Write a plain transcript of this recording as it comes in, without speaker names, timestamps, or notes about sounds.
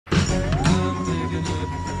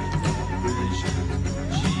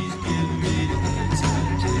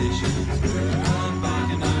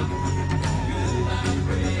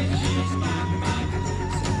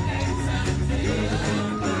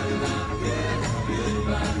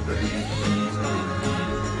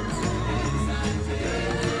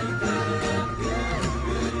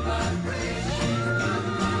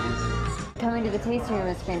tasting room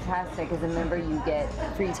is fantastic. As a member, you get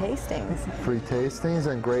free tastings. Free tastings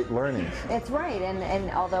and great learnings. It's right,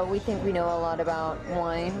 and although we think we know a lot about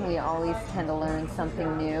wine, we always tend to learn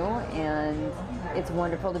something new, and it's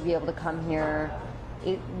wonderful to be able to come here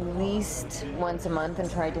at least once a month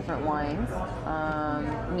and try different wines.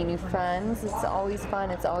 Meet new friends. It's always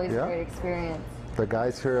fun. It's always a great experience. The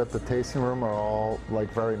guys here at the tasting room are all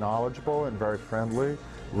like very knowledgeable and very friendly.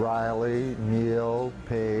 Riley, Neil,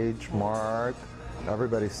 Paige, Mark,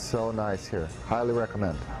 everybody's so nice here. Highly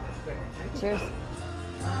recommend. Cheers.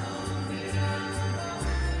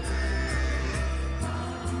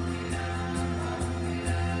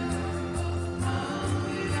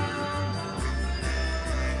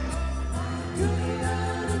 You